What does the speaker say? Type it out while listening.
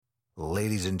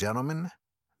Ladies and gentlemen,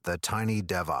 the Tiny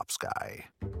DevOps Guy.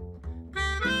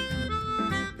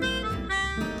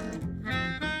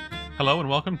 Hello and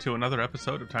welcome to another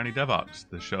episode of Tiny DevOps,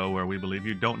 the show where we believe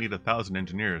you don't need 1,000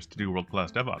 engineers to do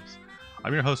world-class DevOps.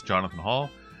 I'm your host, Jonathan Hall,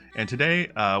 and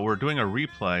today we're doing a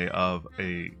replay of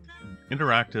a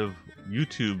interactive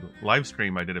YouTube live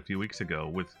stream I did a few weeks ago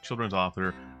with children's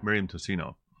author Miriam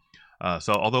Tossino.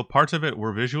 So although parts of it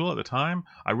were visual at the time,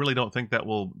 I really don't think that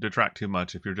will detract too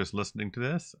much if you're just listening to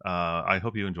this. I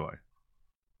hope you enjoy.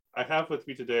 I have with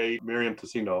me today Miriam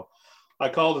Tossino.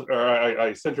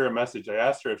 I sent her a message. I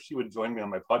asked her if she would join me on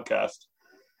my podcast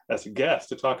as a guest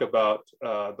to talk about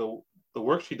the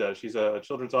work she does. She's a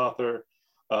children's author.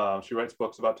 She writes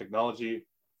books about technology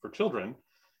for children.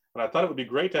 And I thought it would be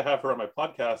great to have her on my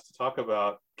podcast to talk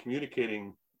about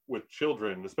communicating with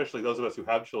children, especially those of us who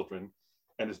have children.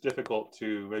 And it's difficult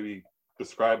to maybe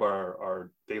describe our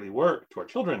daily work to our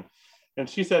children. And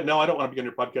she said, no, I don't want to be on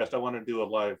your podcast. I want to do a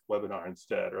live webinar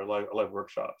instead, or a live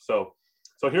workshop. So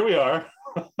here we are.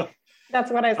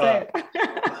 That's what I said.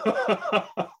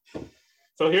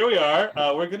 So here we are.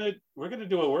 We're gonna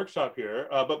do a workshop here.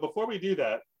 But before we do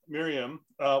that, Miriam,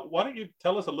 why don't you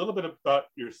tell us a little bit about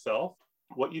yourself,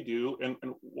 what you do, and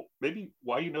maybe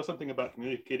why you know something about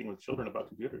communicating with children about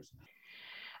computers.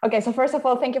 Okay, so first of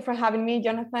all, thank you for having me,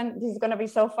 Jonathan. This is going to be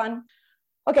so fun.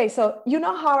 Okay, so you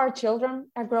know how our children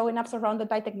are growing up surrounded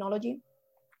by technology,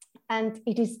 and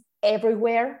it is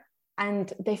everywhere,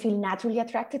 and they feel naturally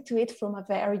attracted to it from a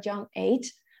very young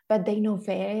age, but they know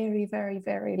very, very,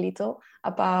 very little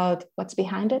about what's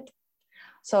behind it.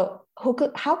 So how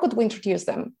could we introduce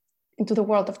them into the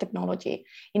world of technology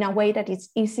in a way that is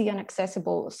easy and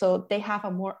accessible, so they have a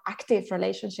more active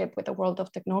relationship with the world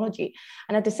of technology,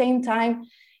 and at the same time,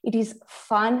 it is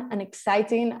fun and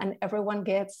exciting, and everyone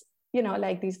gets,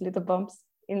 like these little bumps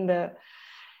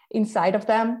inside of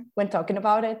them when talking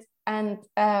about it. And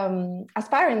as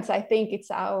parents, I think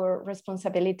it's our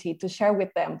responsibility to share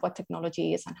with them what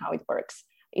technology is and how it works.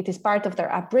 It is part of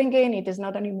their upbringing. It is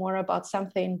not anymore about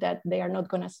something that they are not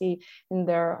going to see in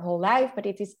their whole life, but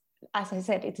it is, as I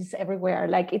said, it is everywhere.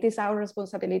 Like, it is our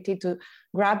responsibility to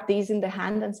grab these in the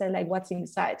hand and say, like, what's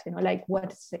inside,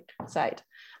 what is it inside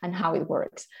and how it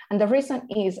works. And the reason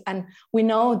is, and we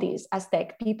know this as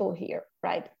tech people here,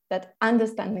 right, that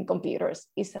understanding computers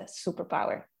is a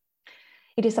superpower.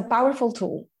 It is a powerful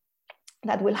tool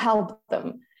that will help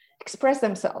them express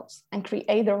themselves and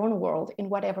create their own world in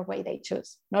whatever way they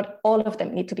choose. Not all of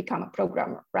them need to become a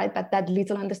programmer, right? But that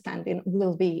little understanding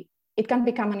it can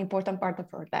become an important part of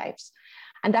our lives.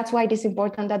 And that's why it is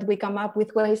important that we come up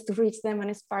with ways to reach them and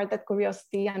inspire that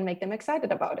curiosity and make them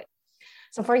excited about it.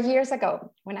 So 4 years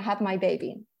ago, when I had my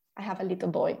baby, I have a little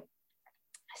boy,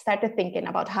 I started thinking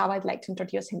about how I'd like to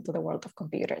introduce him to the world of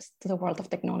computers, to the world of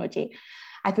technology.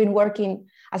 I've been working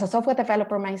as a software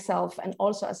developer myself and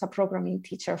also as a programming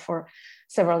teacher for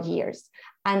several years.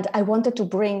 And I wanted to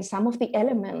bring some of the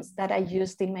elements that I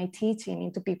used in my teaching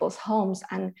into people's homes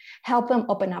and help them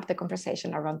open up the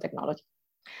conversation around technology.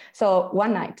 So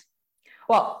one night,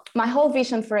 my whole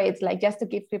vision for it, just to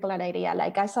give people an idea,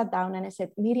 I sat down and I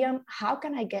said, Miriam, how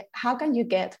can you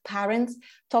get parents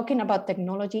talking about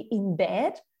technology in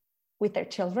bed with their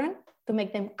children to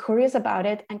make them curious about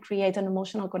it and create an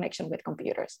emotional connection with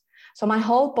computers? So my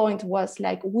whole point was,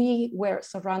 we were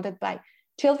surrounded by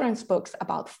children's books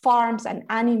about farms and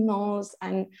animals,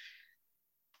 and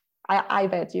I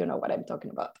bet you know what I'm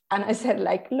talking about. And I said,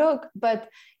 look, but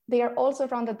they are all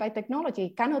surrounded by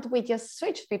technology. Cannot we just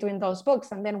switch between those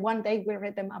books? And then one day we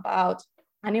read them about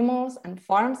animals and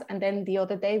farms, and then the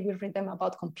other day we read them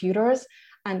about computers.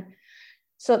 And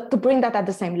so to bring that at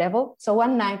the same level. So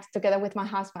one night, together with my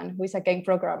husband, who is a game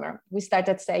programmer, we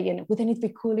started saying, wouldn't it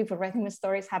be cool if we're writing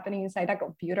stories happening inside a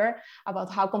computer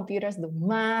about how computers do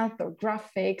math or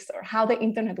graphics or how the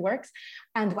internet works?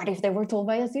 And what if they were told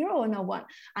by a 0 and a 1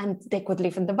 and they could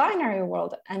live in the binary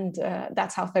world? And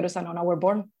that's how Theros and Nona were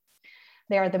born.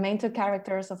 They are the main two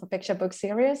characters of a picture book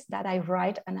series that I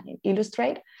write and I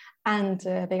illustrate. And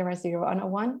they are a 0 and a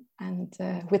 1 and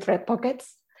with red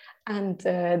pockets. And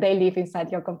they live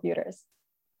inside your computers.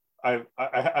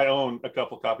 I own a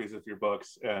couple copies of your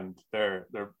books, and they're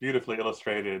beautifully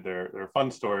illustrated. They're fun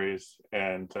stories,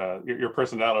 and your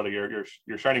personality,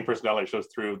 your shining personality, shows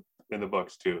through in the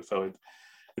books too. So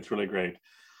it's really great.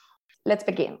 Let's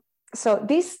begin. So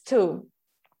these two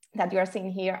that you are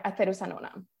seeing here are Theros and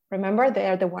Nona. Remember, they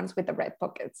are the ones with the red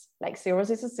pockets. Zeros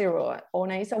is a 0,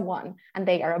 Ona is a 1, and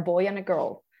they are a boy and a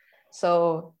girl.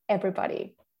 So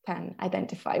everybody can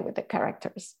identify with the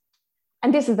characters.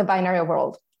 And this is the binary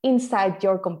world inside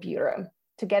your computer.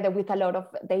 together with a lot of,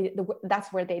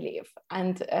 that's where they live,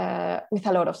 and with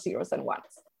a lot of zeros and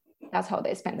ones. That's how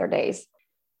they spend their days.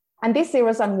 And these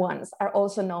zeros and ones are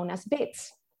also known as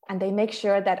bits. And they make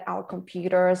sure that our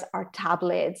computers, our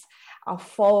tablets, our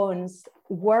phones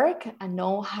work and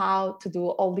know how to do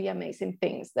all the amazing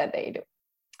things that they do.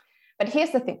 But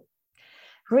here's the thing.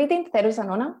 Reading Therus and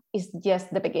Ona is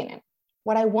just the beginning.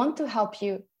 What I want to help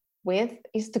you with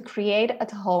is to create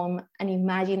at home an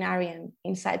imaginarium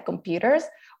inside computers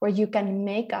where you can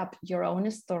make up your own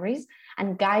stories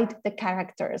and guide the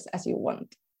characters as you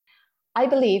want. I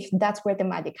believe that's where the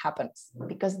magic happens,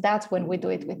 because that's when we do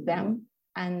it with them.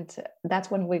 And that's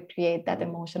when we create that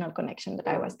emotional connection that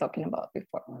I was talking about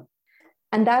before.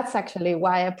 And that's actually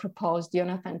why I proposed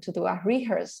Jonathan to do a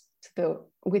rehearse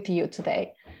with you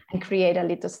today and create a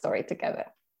little story together.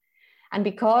 And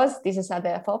because this is a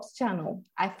DevOps channel,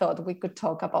 I thought we could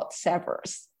talk about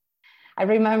servers. I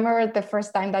remember the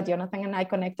first time that Jonathan and I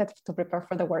connected to prepare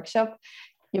for the workshop,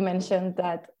 you mentioned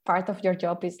that part of your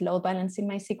job is load balancing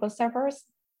MySQL servers.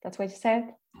 That's what you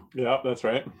said? Yeah, that's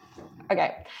right.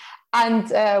 Okay. And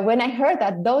when I heard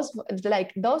that, those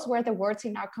were the words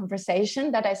in our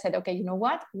conversation that I said, okay, you know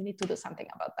what? We need to do something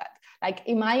about that. Like,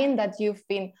 imagine that you've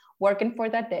been working for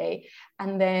that day,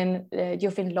 and then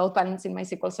you've been load balancing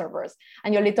MySQL servers,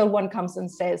 and your little one comes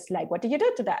and says, like, what did you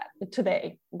do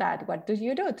today, Dad? What did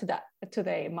you do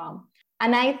today, Mom?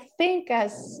 And I think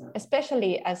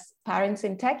especially as parents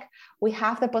in tech, we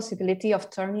have the possibility of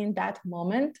turning that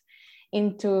moment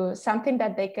into something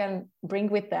that they can bring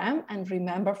with them and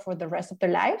remember for the rest of their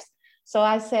lives. So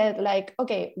I said, like,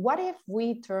 okay, what if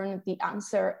we turn the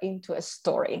answer into a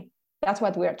story? That's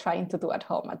what we are trying to do at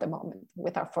home at the moment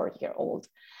with our 4-year-old.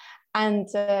 And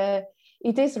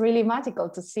it is really magical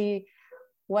to see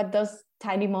what those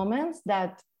tiny moments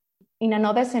that in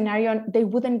another scenario, they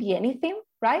wouldn't be anything,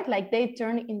 right? Like they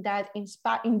turn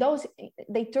into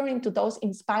those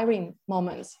inspiring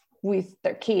moments with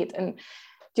their kid. And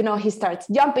you know, he starts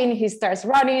jumping, he starts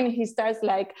running, he starts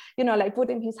like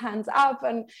putting his hands up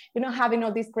and, having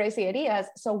all these crazy ideas.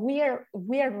 So we are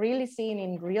really seeing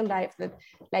in real life that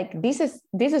like, this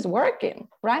is working,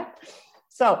 right?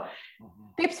 So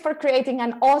tips for creating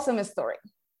an awesome story.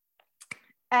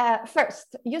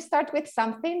 First, you start with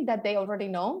something that they already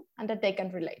know and that they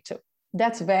can relate to.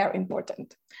 That's very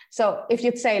important. So if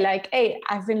you'd say like, hey,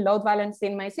 I've been load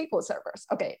balancing MySQL servers.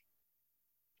 Okay.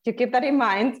 You keep that in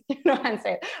mind, and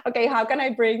say, okay, how can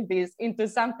I bring this into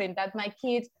something that my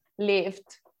kid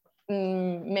lived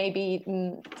maybe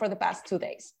for the past 2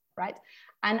 days, right?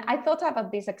 And I thought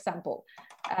about this example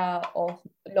of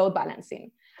load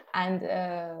balancing and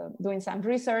doing some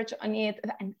research on it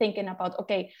and thinking about,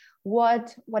 okay,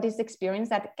 what is the experience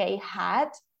that Kay had?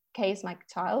 Kay is my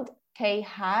child. Kay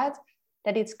had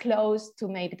that it's close to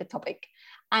maybe the topic.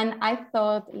 And I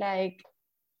thought like,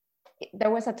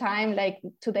 there was a time like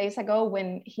 2 days ago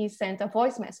when he sent a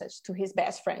voice message to his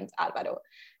best friend, Alvaro,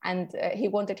 and he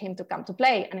wanted him to come to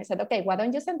play. And I said, okay, why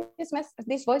don't you send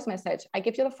this voice message? I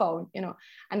give you the phone,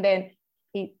 and then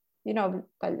he,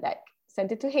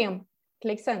 sent it to him,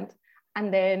 click send.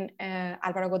 And then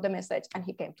Alvaro got the message and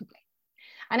he came to play.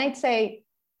 And I'd say,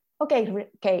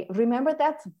 okay, remember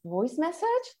that voice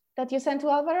message that you sent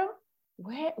to Alvaro?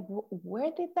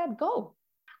 Where did that go?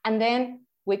 And then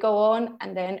we go on,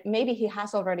 and then maybe he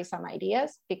has already some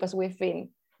ideas because we've been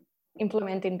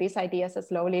implementing these ideas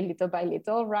slowly, little by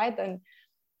little, right? And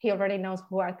he already knows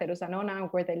who are Therus and Ona,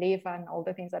 where they live, and all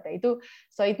the things that they do.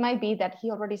 So it might be that he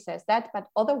already says that, but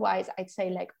otherwise I'd say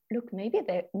like, look, maybe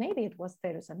it was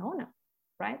Therus and Ona,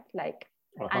 right? Like,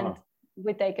 and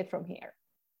we take it from here,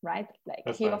 right? Like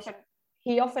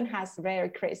he often has very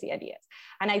crazy ideas.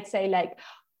 And I'd say like,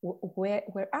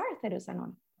 where are Therus and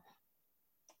Ona?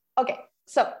 Okay.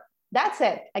 So that's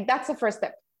it. Like that's the first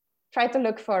step. Try to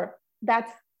look for that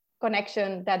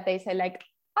connection that they say like,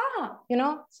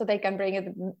 so they can bring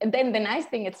it. And then the nice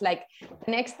thing, it's like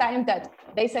the next time that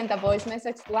they send a voice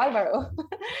message to Alvaro,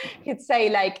 he'd say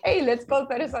like, hey, let's call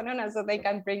Therus and Ona so they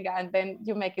can bring it. And then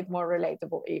you make it more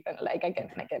relatable even like again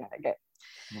and again and again.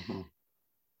 Mm-hmm.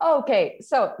 Okay.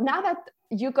 So now that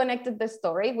you connected the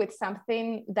story with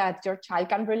something that your child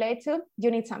can relate to,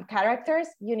 you need some characters,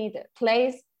 you need a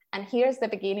place. And here's the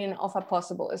beginning of a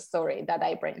possible story that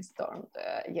I brainstormed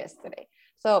yesterday.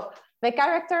 So the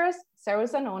characters,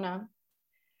 Therus and Ona,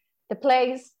 the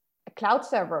place, a cloud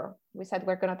server. We said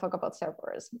we're going to talk about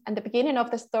servers. And the beginning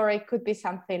of the story could be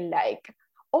something like,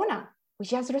 Ona, we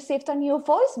just received a new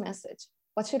voice message.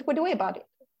 What should we do about it?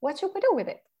 What should we do with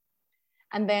it?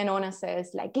 And then Ona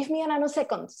says, like, give me a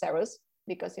nanosecond, Therus.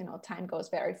 because, time goes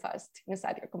very fast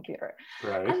inside your computer.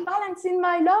 Right. I'm balancing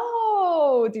my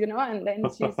load, and then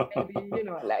she's maybe,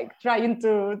 like trying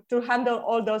to handle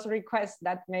all those requests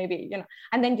that maybe,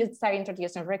 and then you start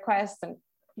introducing requests, and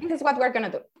this is what we're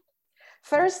going to do.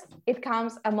 First, it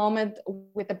comes a moment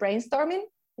with the brainstorming.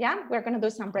 Yeah, we're going to do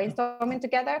some brainstorming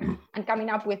together and coming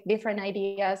up with different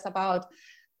ideas about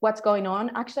what's going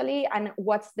on actually, and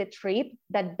what's the trip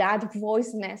that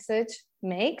voice message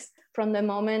makes from the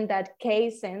moment that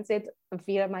Kay sends it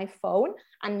via my phone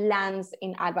and lands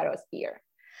in Alvaro's ear.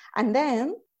 And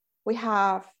then we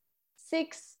have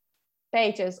 6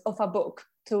 pages of a book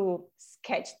to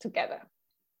sketch together.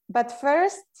 But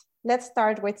first, let's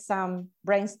start with some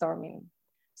brainstorming.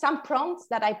 Some prompts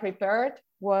that I prepared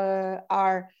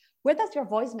are, where does your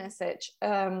voice message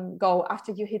go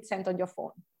after you hit send on your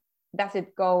phone? Does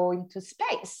it go into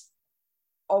space?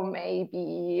 Or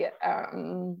maybe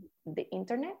the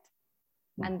internet?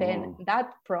 And then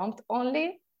that prompt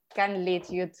only can lead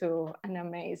you to an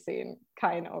amazing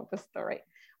kind of a story.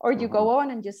 Or you go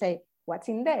on and you say, what's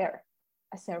in there?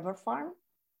 A server farm?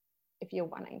 If you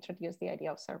want to introduce the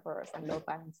idea of servers and load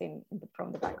balancing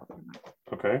from the back of your mind.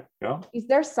 Okay, yeah. Is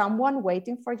there someone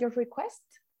waiting for your request?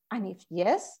 And if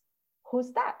yes,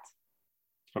 who's that?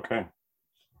 Okay.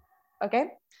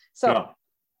 Okay, so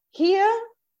here,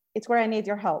 it's where I need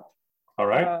your help. All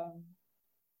right.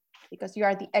 Because you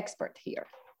are the expert here.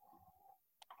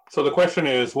 So the question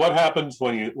is, what happens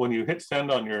when you hit send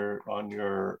on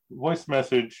your voice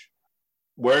message?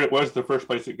 Where's the first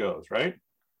place it goes, right?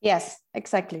 Yes,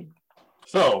 exactly.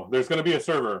 So there's going to be a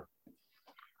server.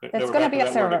 There's going to be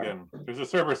a server. There's a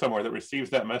server somewhere that receives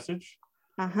that message.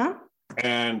 Uh-huh.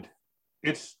 And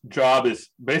its job is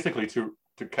basically to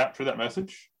capture that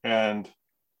message and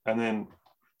then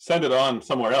send it on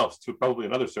somewhere else to probably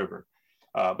another server.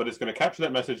 But it's going to capture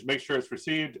that message, make sure it's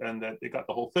received and that it got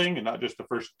the whole thing and not just the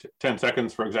first 10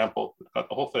 seconds, for example, it got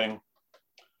the whole thing.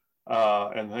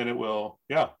 And then it will,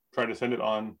 try to send it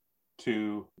on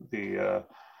to the,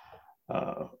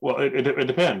 it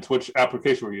depends which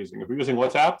application we're using. If we're using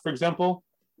WhatsApp, for example,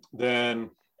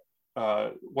 then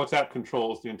WhatsApp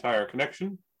controls the entire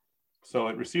connection. So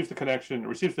it receives the connection,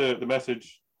 receives the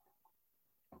message,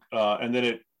 and then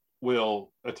it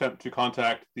will attempt to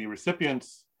contact the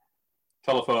recipient's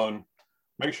telephone,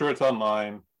 make sure it's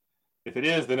online. If it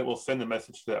is, then it will send the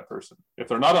message to that person. If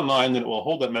they're not online, then it will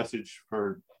hold that message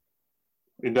for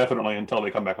indefinitely until they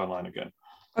come back online again.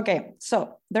 Okay,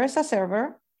 so there's a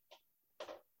server.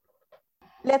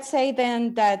 Let's say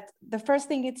then that the first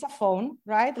thing it's a phone,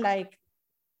 right? Like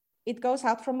it goes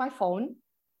out from my phone.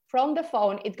 From the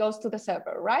phone, it goes to the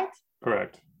server, right?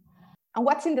 Correct. And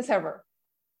what's in the server?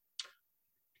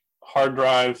 Hard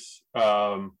drives,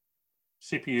 CPUs.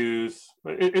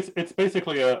 It's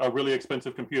basically a really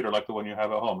expensive computer like the one you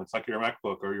have at home. It's like your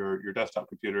MacBook or your desktop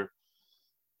computer,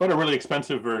 but a really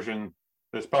expensive version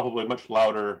that's probably much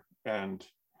louder and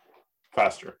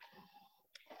faster.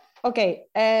 Okay,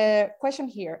 question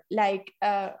here, like,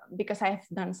 because I've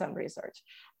done some research.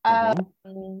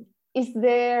 Is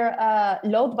there a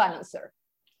load balancer?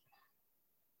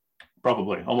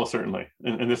 Probably, almost certainly.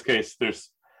 In this case, there's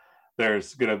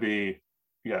going to be,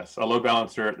 yes, a load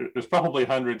balancer. There's probably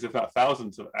hundreds, if not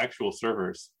thousands, of actual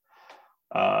servers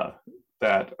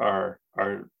that are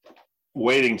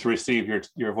waiting to receive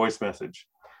your voice message.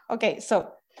 Okay,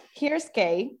 so here's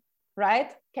Kay,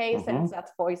 right? Kay sends that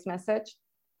voice message,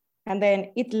 and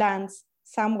then it lands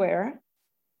somewhere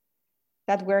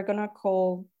that we're gonna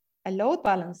call a load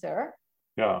balancer.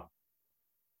 Yeah.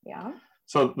 Yeah.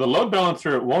 So the load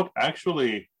balancer won't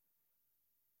actually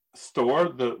store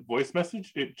the voice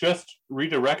message. It just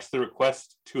redirects the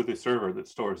request to the server that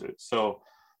stores it. So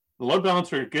the load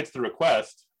balancer gets the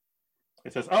request.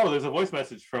 It says, "Oh, there's a voice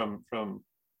message from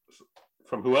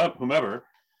whomever.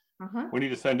 We need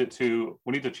to send it to.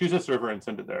 We need to choose a server and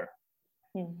send it there."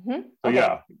 So okay.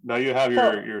 Yeah, now you have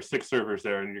your 6 servers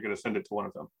there, and you're going to send it to one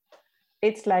of them.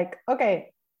 It's like,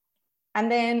 okay, and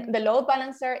then the load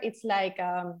balancer, it's like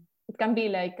it can be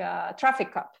like a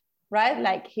traffic cop, right?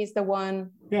 Like he's the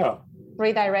one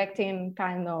redirecting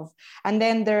kind of. And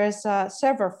then there's a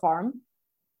server farm,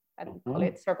 I call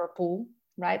it server pool,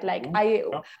 right? Like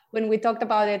when we talked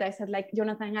about it, I said like,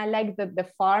 Jonathan, I like the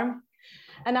farm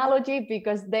analogy,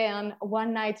 because then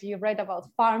one night you read about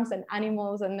farms and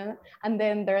animals, and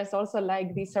then there's also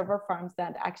like these server farms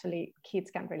that actually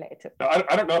kids can relate to.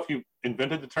 I don't know if you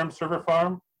invented the term server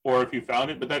farm or if you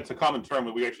found it, but that's a common term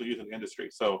that we actually use in the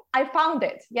industry. So I found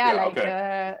it,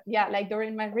 like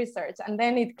during my research, and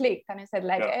then it clicked, and I said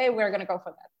like, hey, we're gonna go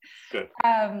for that. Good.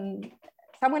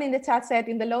 Someone in the chat said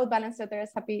in the load balancer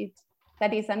there's a bit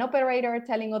that is an operator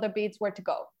telling other bits where to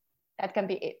go. That can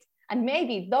be it. And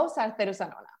maybe those are Therus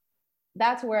and Ona.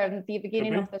 That's where the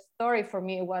beginning of the story for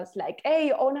me was like,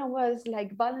 hey, Ona was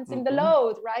like balancing the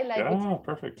load, right? Like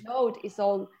perfect. Load is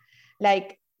all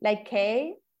like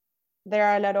Kay. There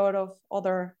are a lot of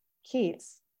other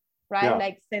kids, right?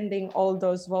 Like sending all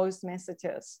those voice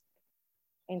messages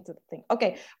into the thing.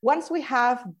 Okay, once we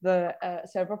have the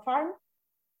server farm,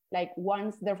 like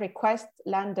once the request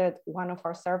landed one of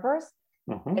our servers,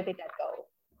 let it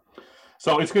go.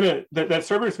 So it's gonna that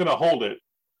server is gonna hold it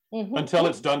until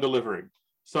it's done delivering.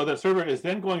 So the server is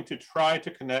then going to try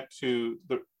to connect to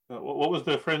the what was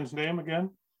the friend's name again?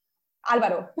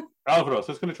 Alvaro. Alvaro.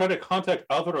 So it's going to try to contact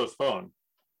Alvaro's phone.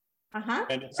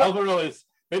 And Alvaro is,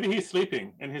 maybe he's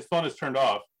sleeping and his phone is turned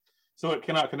off, so it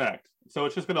cannot connect. So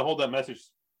it's just going to hold that message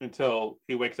until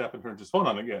he wakes up and turns his phone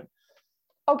on again.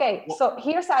 Okay, so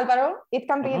here's Alvaro. It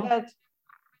can be that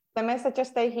the messages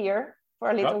stay here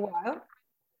for a little while.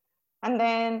 And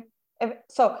then,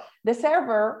 so the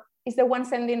server is the one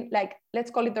sending, like,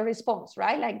 let's call it the response,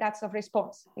 right? Like that's a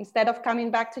response. Instead of coming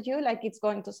back to you, like it's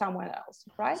going to someone else,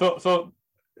 right? So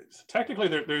technically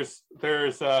there's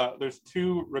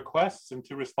two requests and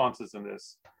two responses in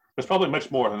this. There's probably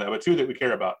much more than that, but two that we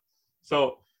care about.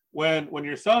 So when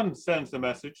your son sends the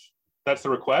message, that's the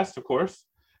request, of course,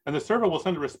 and the server will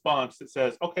send a response that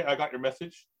says, okay, I got your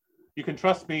message. You can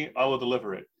trust me, I will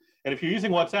deliver it. And if you're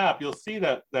using WhatsApp, you'll see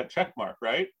that check mark,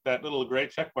 right? That little gray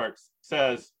check mark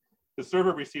says the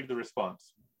server received the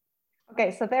response.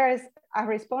 Okay, so there is a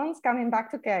response coming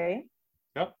back to Kay.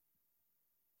 Yep.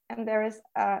 And there is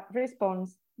a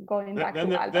response going back to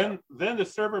Alvaro. Then the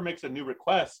server makes a new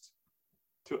request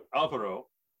to Alvaro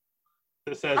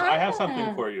that says, I have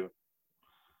something for you.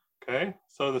 Okay,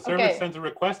 so the server sends a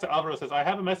request to Alvaro, says, I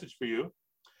have a message for you.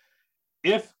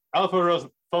 If Alvaro's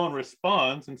phone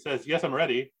responds and says, yes, I'm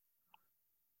ready,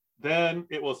 then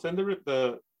it will send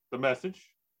the message.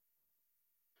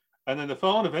 And then the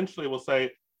phone eventually will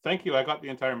say, thank you, I got the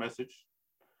entire message.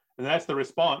 And that's the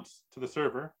response to the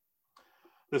server.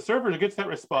 The server gets that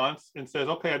response and says,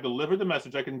 okay, I delivered the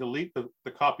message. I can delete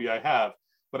the copy I have,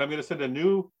 but I'm going to send a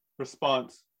new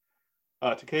response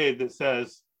to Kay that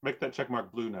says, make that check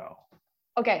mark blue now.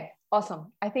 Okay,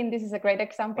 awesome. I think this is a great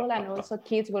example, and also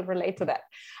kids will relate to that.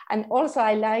 And also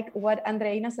I like what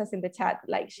Andreina says in the chat.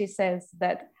 Like she says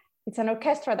that it's an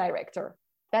orchestra director.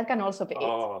 That can also be it.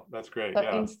 Oh, that's great. So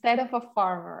instead of a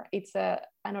farmer, it's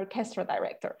an orchestra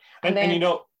director. And you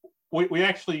know, we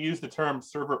actually use the term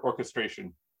server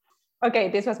orchestration. Okay,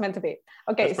 this was meant to be.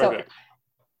 Okay, so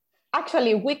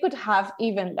actually we could have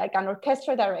even like an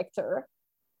orchestra director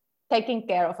taking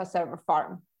care of a server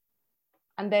farm.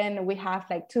 And then we have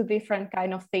like two different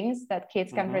kind of things that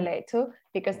kids can relate to,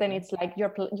 because then it's like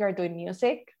you're doing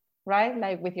music, right?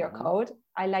 Like with your code.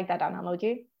 I like that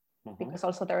analogy because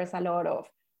also there is a lot of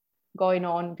going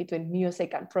on between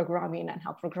music and programming, and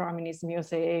how programming is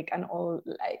music, and all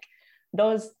like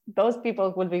those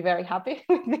people will be very happy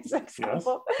with this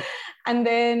example. Yes. And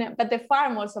then, but the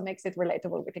farm also makes it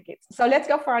relatable with the kids. So let's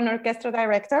go for an orchestra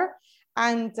director.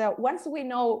 And once we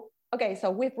know, okay,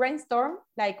 so we brainstorm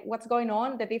like what's going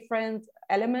on, the different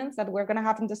elements that we're gonna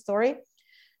have in the story.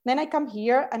 Then I come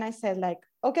here and I said like,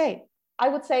 okay, I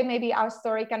would say maybe our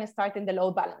story can start in the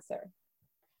load balancer.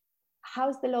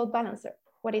 How's the load balancer?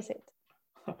 What is it?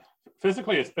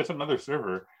 Physically, it's another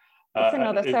server. It's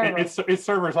another server. It's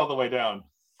servers all the way down.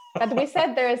 But we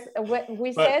said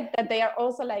said that they are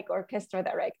also like orchestra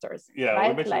directors. Yeah, right?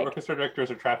 We mentioned like, orchestra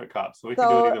directors or traffic cops, so we can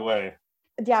do it either way.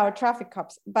 Yeah, or traffic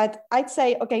cops. But I'd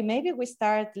say, okay, maybe we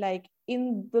start like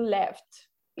in the left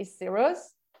is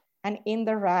Therus, and in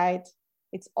the right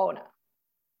it's Ona.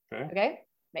 Okay,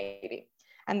 maybe.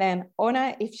 And then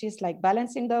Ona, if she's like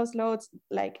balancing those loads,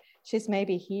 like she's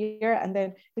maybe here, and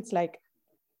then it's like,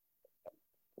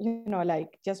 you know,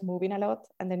 like just moving a lot.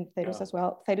 And then Therus as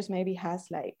well. Therus maybe has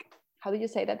like, how do you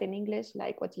say that in English?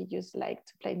 Like what you use like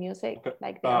to play music? Okay.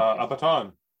 Like a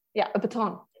baton. Yeah, a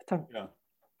baton. Yeah.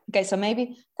 Okay, so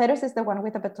maybe Therus is the one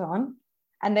with a baton.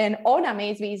 And then Ona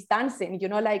maybe is dancing, you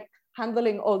know, like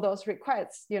handling all those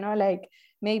requests, you know, like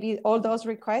maybe all those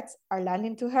requests are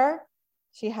landing to her.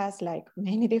 She has like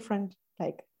many different,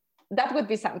 like, that would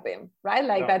be something, right?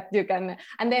 Like that you can,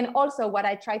 and then also what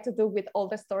I try to do with all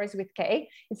the stories with Kay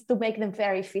is to make them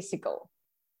very physical.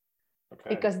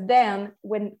 Okay. Because then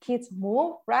when kids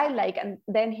move, right? Like, and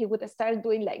then he would start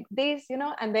doing like this, you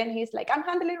know, and then he's like, I'm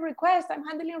handling requests, I'm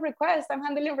handling requests, I'm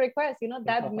handling requests, you know,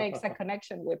 that makes a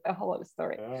connection with the whole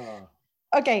story. Yeah.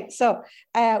 Okay, so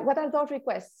what are those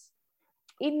requests?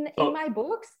 In my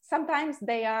books, sometimes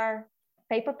they are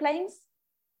paper planes.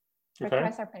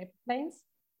 Requests are paper planes,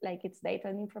 like it's data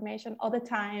and information. Other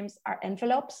times are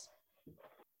envelopes.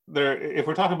 if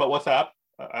we're talking about WhatsApp,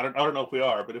 I don't know if we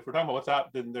are, but if we're talking about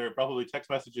WhatsApp, then there are probably text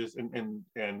messages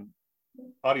and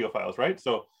audio files, right?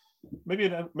 So maybe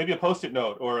a Post-it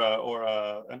note or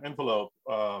an envelope,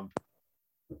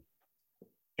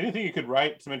 anything you could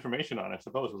write some information on, I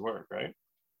suppose, would work, right?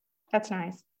 That's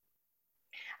nice.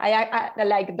 I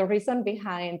like the reason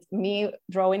behind me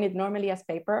drawing it normally as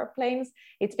paper planes.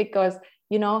 It's because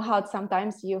you know how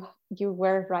sometimes you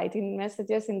were writing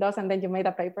messages in those, and then you made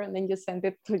a paper and then you send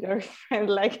it to your friend,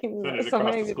 like in so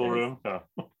across the schoolroom. Yeah.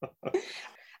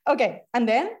 Okay, and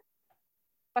then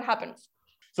what happens?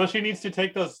 So she needs to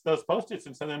take those Post-its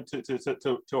and send them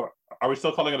to are we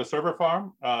still calling it a server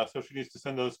farm? So she needs to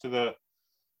send those to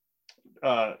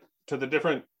the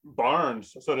different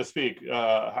barns, so to speak.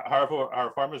 However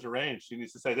our farm is arranged, she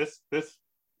needs to say this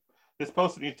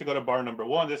Post-it needs to go to barn number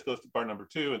 1, this goes to barn number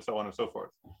 2, and so on and so forth.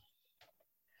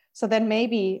 So then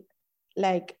maybe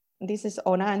like this is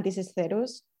Ona and this is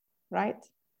Therus, right?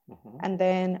 Mm-hmm. And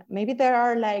then maybe there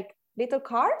are like little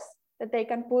cars that they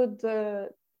can put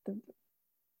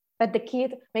but the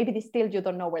kid, maybe you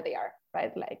don't know where they are,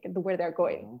 right? Like where they're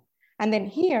going. Mm-hmm. And then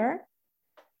here,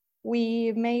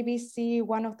 we maybe see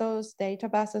one of those data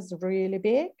buses really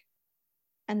big.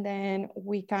 And then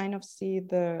we kind of see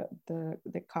the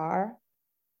car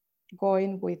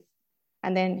going with,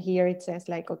 and then here it says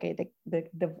like, okay,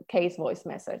 the case voice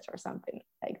message or something.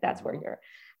 Like that's mm-hmm. where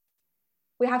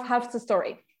we have half the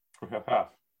story. We have half.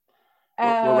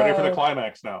 We're ready for the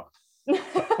climax now.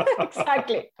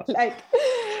 Exactly. Like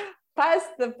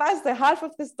past the half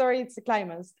of the story, it's the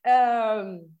climax.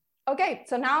 Okay,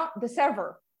 so now the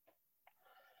server.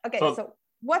 Okay, so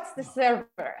what's the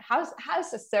server?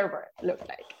 How's the server look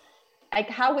like? Like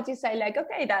how would you say like,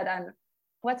 okay, Dad, and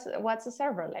what's the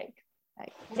server like?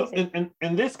 So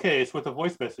in this case, with a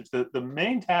voice message, the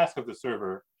main task of the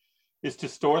server is to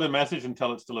store the message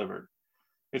until it's delivered.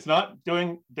 It's not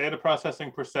doing data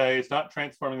processing per se. It's not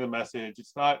transforming the message.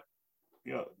 It's not,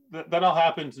 that all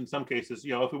happens in some cases.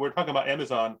 If we were talking about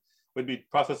Amazon, we'd be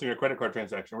processing a credit card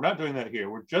transaction. We're not doing that here.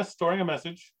 We're just storing a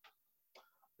message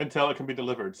until it can be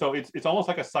delivered. So it's almost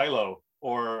like a silo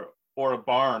or a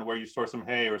barn where you store some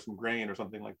hay or some grain or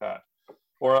something like that,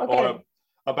 or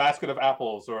a basket of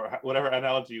apples or whatever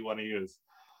analogy you want to use.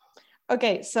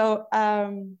 Okay, so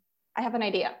I have an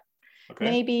idea. Okay.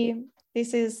 Maybe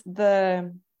this is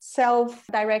the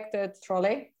self-directed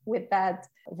trolley with that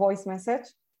voice message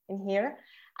in here,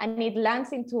 and it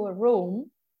lands into a room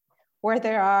where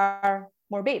there are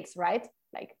more bits, right?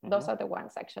 Like mm-hmm. those are the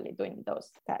ones actually doing those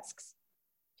tasks.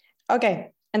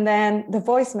 Okay, and then the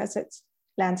voice message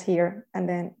lands here, and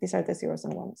then these are the zeros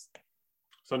and ones.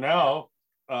 So now,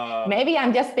 maybe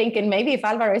I'm just thinking, maybe if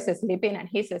Alvaro is sleeping and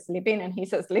he's sleeping and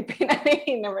he's sleeping and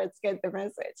he never gets the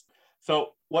message.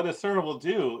 So what the server will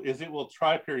do is it will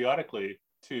try periodically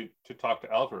to talk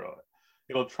to Alvaro.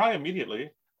 It'll try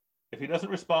immediately. If he doesn't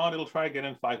respond, it'll try again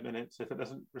in 5 minutes. If it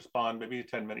doesn't respond, maybe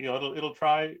 10 minutes. It'll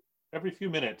try every few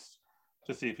minutes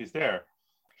to see if he's there.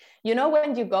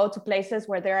 When you go to places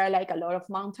where there are like a lot of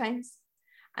mountains,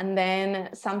 and then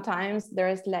sometimes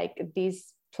there's like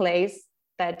this place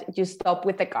that you stop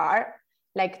with the car,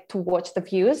 like to watch the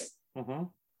views, mm-hmm.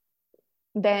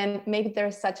 then maybe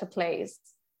there's such a place.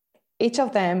 Each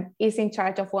of them is in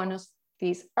charge of one of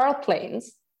these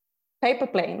airplanes, paper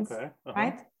planes, okay. Uh-huh.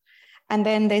 Right? And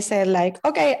then they say like,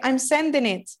 okay, I'm sending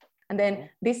it. And then mm-hmm.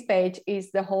 this page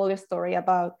is the whole story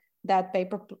about that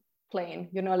paper plane,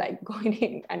 like going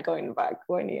in and going back,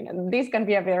 going in. And this can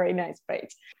be a very nice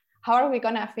page. How are we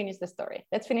gonna finish the story?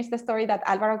 Let's finish the story that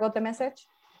Alvaro got the message.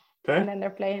 Okay. And then they're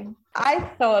playing. I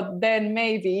thought then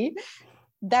maybe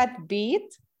that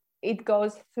beat, it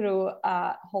goes through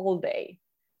a whole day.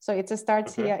 So it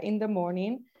starts okay. here in the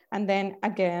morning, and then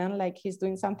again, like he's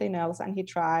doing something else and he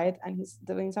tried, and he's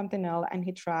doing something else and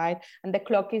he tried, and the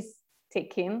clock is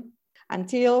ticking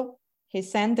until he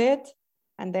sent it,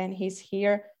 and then he's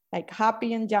here like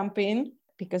happy and jumping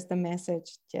because the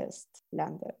message just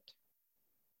landed.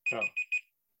 Oh.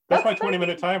 That's my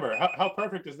 20-minute timer. How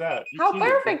perfect is that? How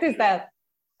perfect is that?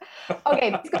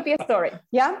 Okay, this could be a story.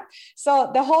 Yeah. So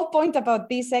the whole point about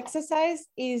this exercise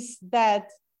is that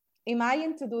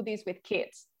imagine to do this with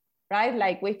kids, right?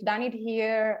 Like we've done it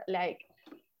here, like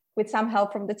with some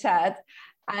help from the chat,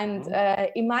 and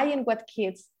imagine what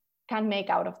kids can make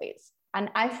out of this. And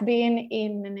I've been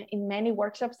in many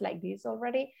workshops like this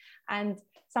already, and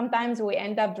sometimes we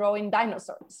end up drawing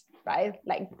dinosaurs, right?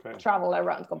 Like travel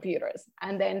around computers.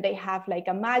 And then they have like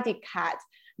a magic hat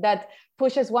that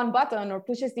pushes one button or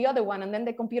pushes the other one, and then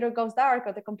the computer goes dark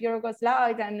or the computer goes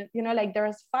loud, and like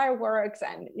there's fireworks,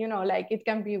 and like it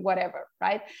can be whatever,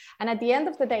 right? And at the end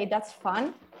of the day, that's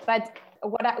fun. But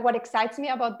what excites me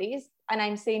about this, and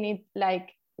I'm seeing it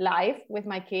like live with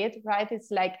my kid, right?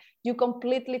 It's like you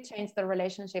completely change the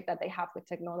relationship that they have with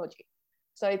technology.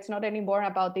 So it's not anymore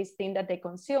about this thing that they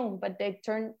consume, but they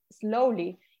turn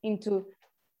slowly into,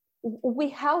 we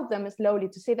help them slowly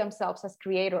to see themselves as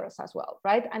creators as well,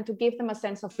 right? And to give them a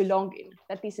sense of belonging,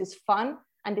 that this is fun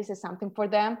and this is something for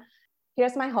them.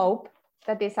 Here's my hope,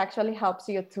 that this actually helps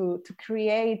you to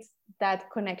create that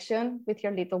connection with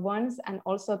your little ones, and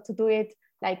also to do it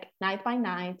like night by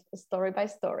night, story by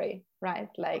story, right?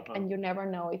 Like, and you never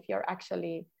know if you're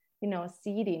actually,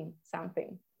 seeding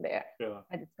something there that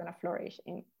it's gonna flourish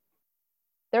in.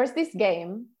 There's this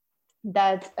game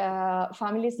that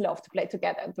families love to play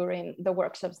together during the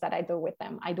workshops that I do with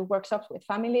them. I do workshops with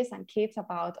families and kids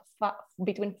about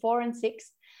between 4 and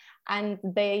 6, and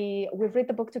we read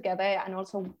the book together, and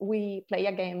also we play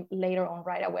a game later on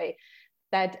right away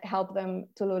that help them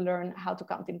to learn how to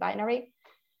count in binary.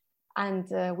 And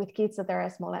with kids that are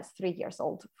as small as 3 years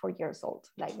old, 4 years old,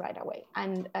 like right away.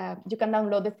 And you can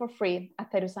download it for free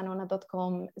at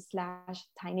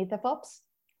therusanona.com/tinydevops,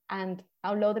 and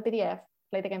download the PDF,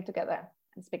 play the game together,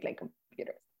 and speak like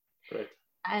computers. Great.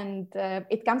 And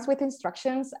it comes with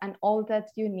instructions and all that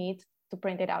you need to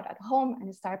print it out at home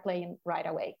and start playing right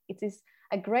away. It is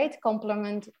a great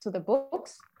complement to the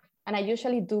books, and I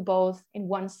usually do both in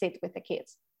one sit with the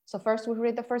kids. So first we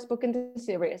read the first book in the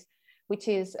series, which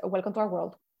is Welcome to Our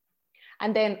World.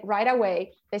 And then right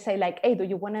away, they say like, hey, do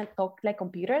you want to talk like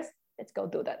computers? Let's go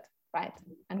do that, right?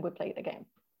 And we play the game.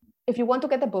 If you want to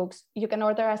get the books, you can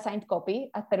order a signed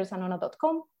copy at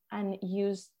therusanona.com and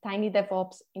use Tiny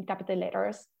DevOps in capital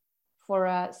letters for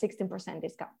a 16%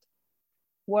 discount.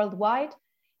 Worldwide,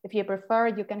 if you prefer,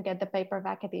 you can get the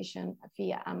paperback edition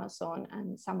via Amazon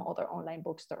and some other online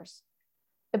bookstores.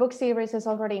 The book series is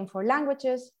already in 4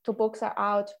 languages. 2 books are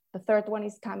out. The 3rd one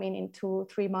is coming in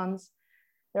 2-3 months.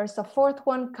 There's a 4th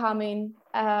one coming,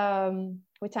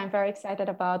 which I'm very excited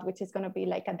about, which is going to be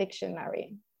like a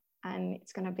dictionary. And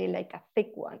it's going to be like a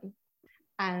thick one.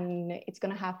 And it's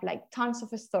going to have like tons of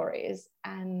stories.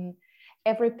 And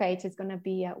every page is going to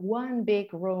be one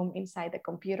big room inside the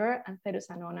computer, and Terus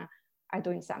and Nona are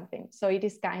doing something. So it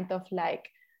is kind of like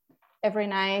every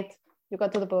night you go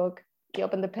to the book, you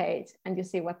open the page, and you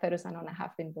see what Terus and Nona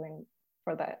have been doing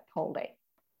for the whole day.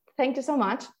 Thank you so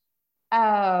much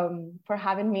for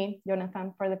having me,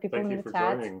 Jonathan, for the people in the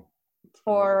chat,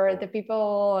 for the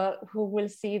people who will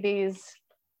see this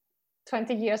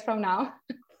 20 years from now.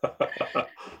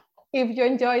 If you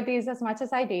enjoyed this as much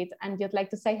as I did and you'd like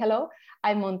to say hello,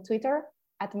 I'm on Twitter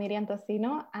at Miriam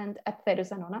Tocino and at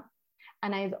Terus and Nona.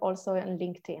 And I'm also on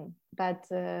LinkedIn, but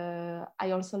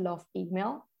I also love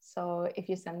email. So if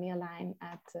you send me a line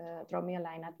drop me a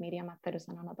line at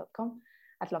miriam@terusanona.com,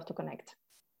 I'd love to connect.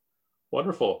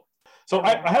 Wonderful. So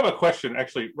I have a question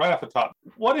actually right off the top.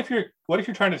 What if you're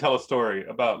trying to tell a story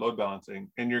about load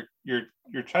balancing and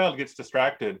your child gets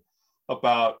distracted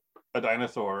about a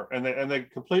dinosaur and they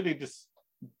completely just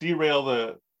derail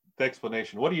the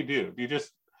explanation? What do? Do you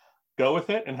just go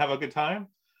with it and have a good time?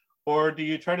 Or do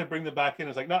you try to bring them back in?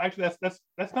 It's like, no, actually,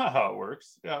 that's not how it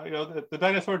works. The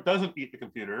dinosaur doesn't eat the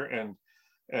computer and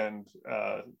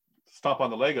stomp on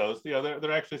the Legos.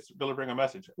 They're actually delivering a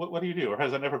message. What do you do? Or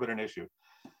has that never been an issue?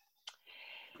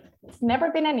 It's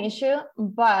never been an issue,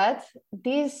 but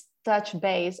this touch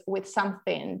base with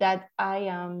something that I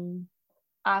am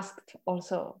asked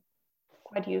also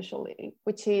quite usually,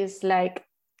 which is like,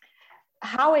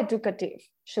 how educative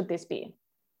should this be,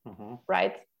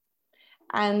 right?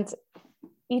 And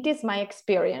it is my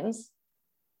experience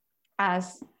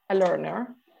as a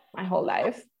learner my whole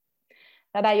life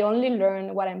that I only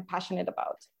learn what I'm passionate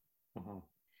about.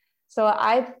 So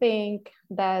I think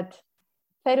that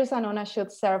Terus and Nona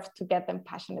should serve to get them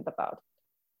passionate about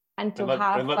and to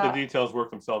let the details work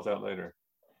themselves out later.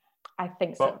 I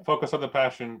think so. Focus on the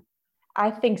passion. I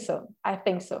think so.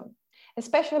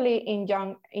 Especially in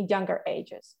younger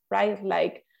ages, right?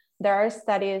 Like there are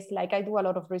studies, like I do a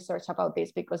lot of research about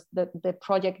this because the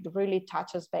project really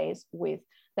touches base with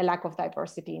the lack of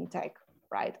diversity in tech,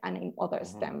 right? And in other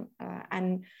STEM.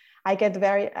 And I get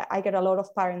a lot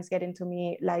of parents getting to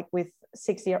me like with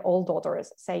 6-year-old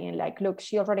daughters saying like, look,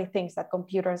 she already thinks that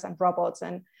computers and robots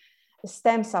and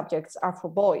STEM subjects are for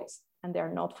boys and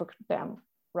they're not for them,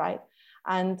 right?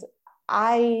 And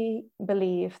I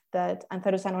believe that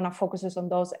Terus and Nona focuses on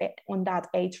that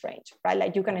age range, right?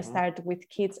 Like you can start with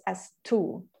kids as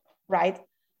 2, right?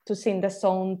 To sing the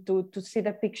song, to see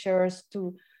the pictures,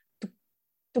 to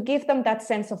give them that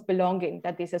sense of belonging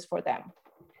that this is for them.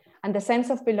 And the sense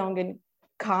of belonging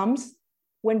comes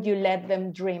when you let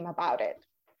them dream about it,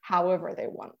 however they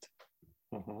want.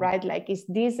 right? Like, is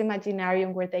this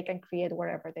imaginarium where they can create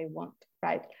wherever they want,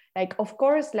 right? Like, of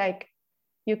course, like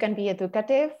you can be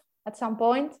educative at some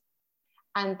point,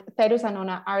 and Therus and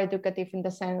Nona are educative in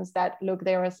the sense that, look,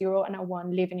 there are a 0 and a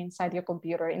 1 living inside your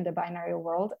computer in the binary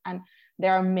world. And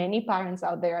there are many parents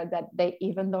out there that they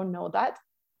even don't know that,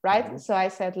 right? So I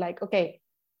said, like, okay,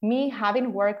 me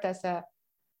having worked as a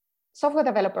software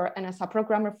developer and as a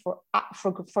programmer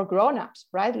for grown-ups,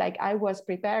 right? Like, I was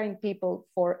preparing people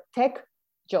for tech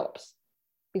jobs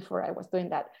before I was doing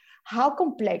that. How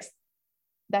complex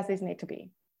does this need to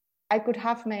be? I could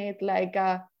have made like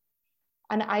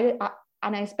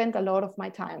and I spent a lot of my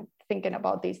time thinking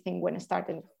about this thing when I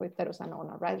started with Therus and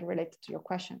Nona, right? Related to your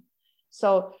question.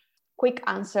 So quick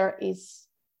answer is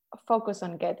focus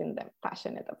on getting them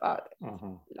passionate about it.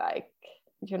 Like,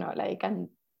 you know, like, and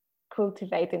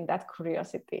cultivating that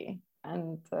curiosity.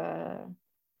 And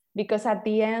because at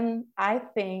the end, I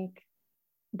think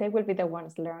they will be the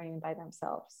ones learning by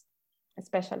themselves,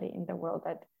 especially in the world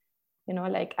that, you know,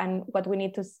 like, and what we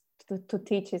need to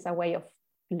teach is a way of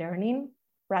learning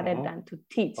rather than to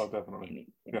teach. Oh, definitely.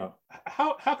 Yeah.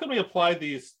 How can we apply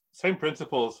these same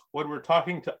principles when we're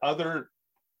talking to other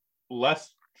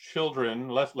less children,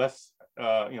 less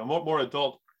more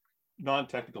adult,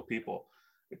 non-technical people?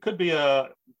 It could be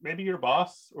maybe your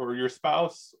boss or your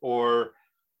spouse or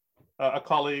a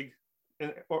colleague,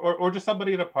 or just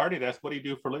somebody at a party that asks, what do you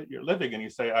do for your living? And you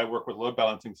say, I work with load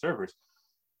balancing servers.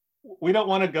 We don't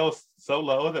want to go so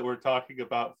low that we're talking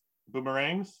about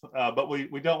boomerangs, but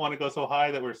we don't want to go so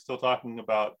high that we're still talking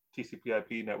about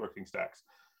TCP/IP networking stacks.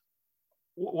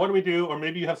 What do we do? Or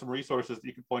maybe you have some resources that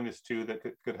you could point us to that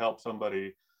could help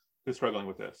somebody who's struggling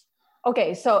with this.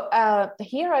 Okay, so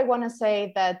here I want to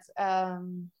say that,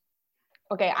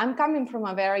 okay, I'm coming from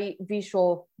a very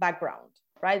visual background,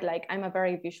 right? Like, I'm a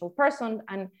very visual person.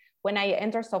 And when I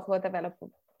entered software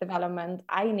development,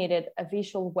 I needed a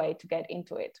visual way to get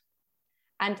into it.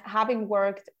 And having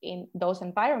worked in those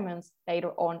environments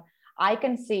later on, I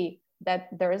can see that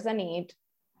there is a need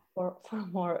for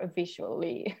more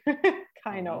visually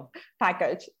kind of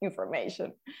packaged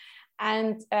information.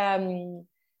 And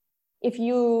if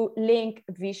you link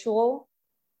a visual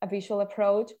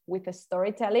approach with a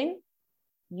storytelling,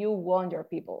 you want your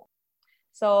people.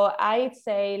 So I'd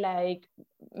say, like,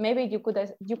 maybe you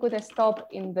could stop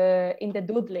in the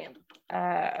doodling.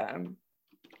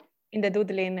 In the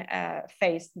doodling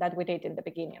phase that we did in the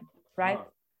beginning, right? Wow.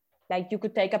 Like, you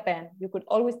could take a pen. You could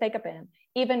always take a pen,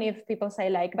 even if people say,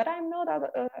 like, "But I'm not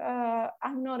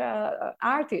a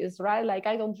artist, right? Like,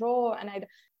 I don't draw," and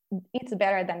it's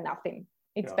better than nothing.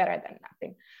 It's better than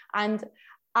nothing. And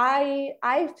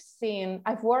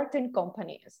I've worked in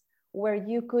companies where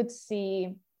you could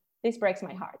see, this breaks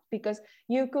my heart, because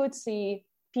you could see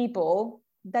people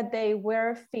that they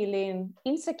were feeling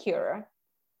insecure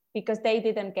because they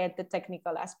didn't get the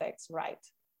technical aspects right.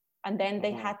 And then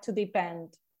they had to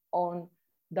depend on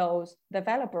those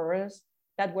developers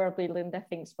that were building the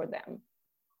things for them.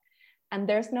 And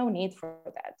there's no need for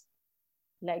that.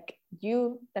 Like,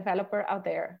 you developer out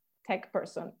there, tech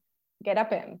person, get a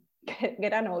pen,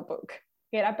 get a notebook,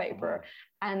 get a paper,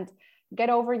 and get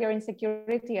over your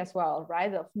insecurity as well,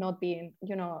 right? Of not being,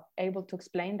 you know, able to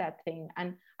explain that thing,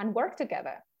 and work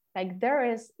together. Like, there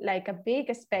is like a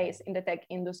big space in the tech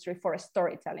industry for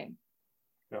storytelling.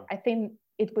 Yeah. I think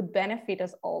it would benefit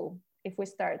us all if we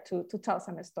start to tell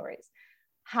some stories.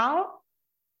 How?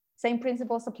 Same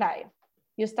principles apply.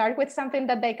 You start with something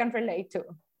that they can relate to,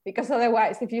 because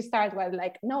otherwise, if you start with,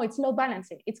 like, no, it's load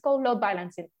balancing, it's called load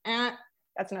balancing,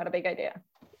 that's not a big idea.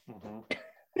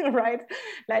 Right?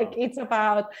 Like, it's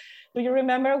about, do you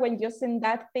remember when you send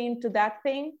that thing to that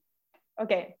thing?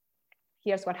 Okay,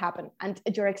 here's what happened. And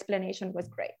your explanation was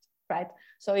great, right?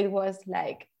 So it was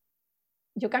like,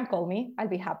 you can call me, I'll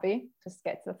be happy to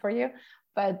sketch it for you.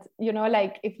 But, you know,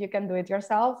 like, if you can do it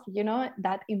yourself, you know,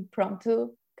 that impromptu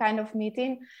kind of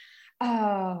meeting,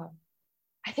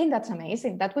 I think that's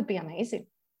amazing. That would be amazing.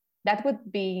 That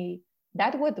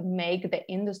would make the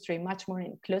industry much more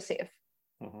inclusive,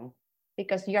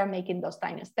 because you're making those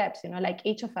tiny steps, you know, like,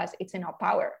 each of us, it's in our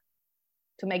power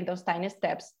to make those tiny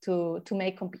steps to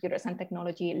make computers and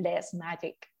technology less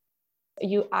magic.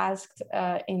 You asked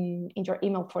in your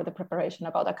email for the preparation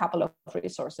about a couple of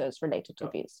resources related to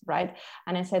this, right?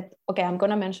 And I said, okay, I'm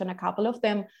going to mention a couple of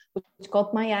them which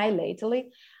caught my eye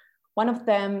lately. One of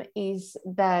them is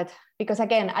that, because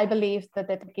again, I believe that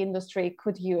the tech industry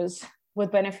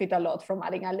would benefit a lot from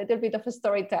adding a little bit of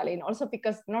storytelling. Also,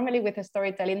 because normally with the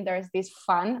storytelling, there's this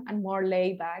fun and more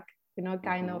laid back, you know,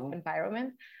 kind of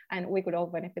environment, and we could all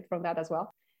benefit from that as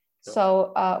well.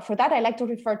 So for that, I like to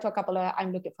refer to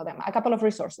I'm looking for them, a couple of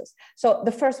resources. So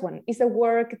the first one is the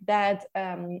work that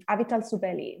Avital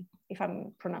Subeli, if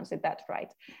I'm pronouncing that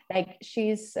right, like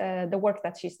she's the work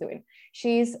that she's doing.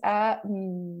 She's a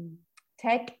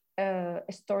tech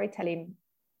storytelling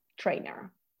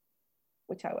trainer,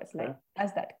 which I was like,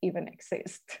 does that even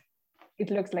exist? It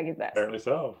looks like it does. Apparently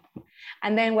so.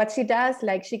 And then what she does,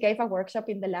 like she gave a workshop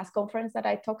in the last conference that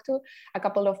I talked to a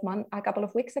couple of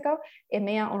weeks ago,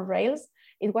 EMEA on Rails.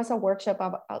 It was a workshop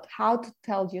about how to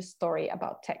tell your story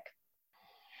about tech.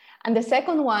 And the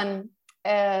second one,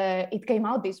 it came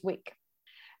out this week.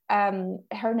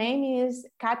 Her name is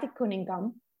Kathy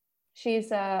Cunningham.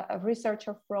 She's a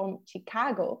researcher from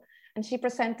Chicago, and she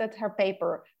presented her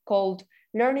paper called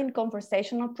Learning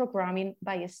Conversational Programming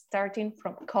by Starting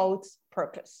from Code's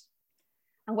Purpose.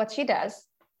 And what she does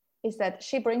is that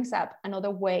she brings up another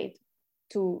way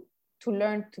to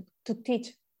learn, to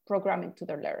teach programming to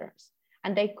their learners.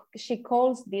 And she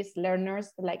calls these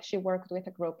learners, like she worked with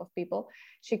a group of people,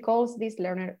 she calls these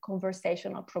learners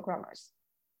conversational programmers,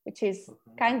 which is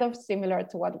kind of similar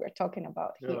to what we're talking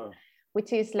about here,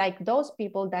 which is like those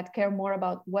people that care more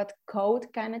about what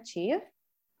code can achieve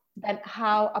than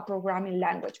how a programming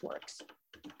language works.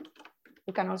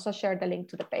 You can also share the link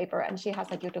to the paper, and she has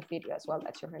a YouTube video as well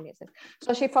that she releases.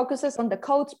 So she focuses on the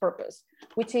code's purpose,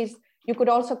 which is, you could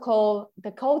also call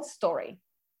the code story,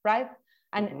 right?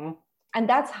 And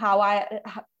that's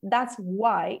that's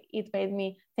why it made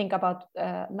me think about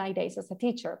my days as a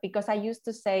teacher, because I used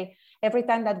to say every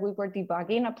time that we were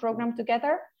debugging a program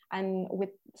together and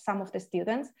with some of the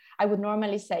students, I would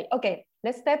normally say, okay,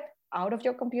 let's step out of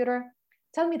your computer.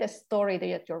 Tell me the story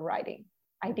that you're writing.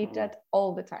 I did that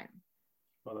all the time.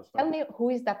 Well, tell me, who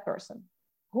is that person?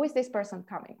 Who is this person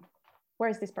coming? Where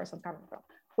is this person coming from?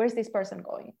 Where's this person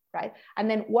going, right? And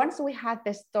then once we had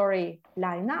the story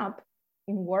line up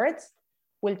in words,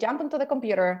 we'll jump into the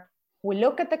computer, we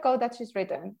look at the code that she's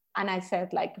written, and I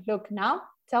said, like, look, now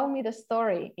tell me the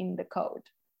story in the code.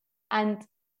 And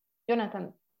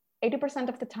Jonathan, 80%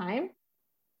 of the time,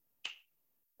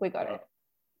 we got it.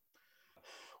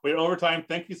 We're over time.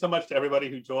 Thank you so much to everybody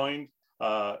who joined.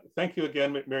 Thank you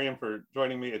again, Miriam, for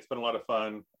joining me. It's been a lot of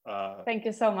fun. Thank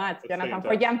you so much, Jonathan,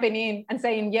 for jumping in and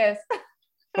saying yes.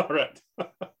 All right.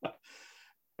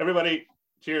 Everybody,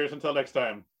 cheers until next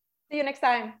time. See you next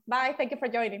time. Bye. Thank you for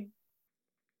joining.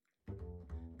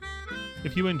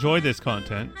 If you enjoy this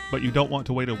content, but you don't want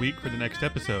to wait a week for the next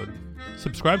episode,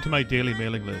 subscribe to my daily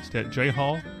mailing list at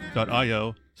jhall.io/daily.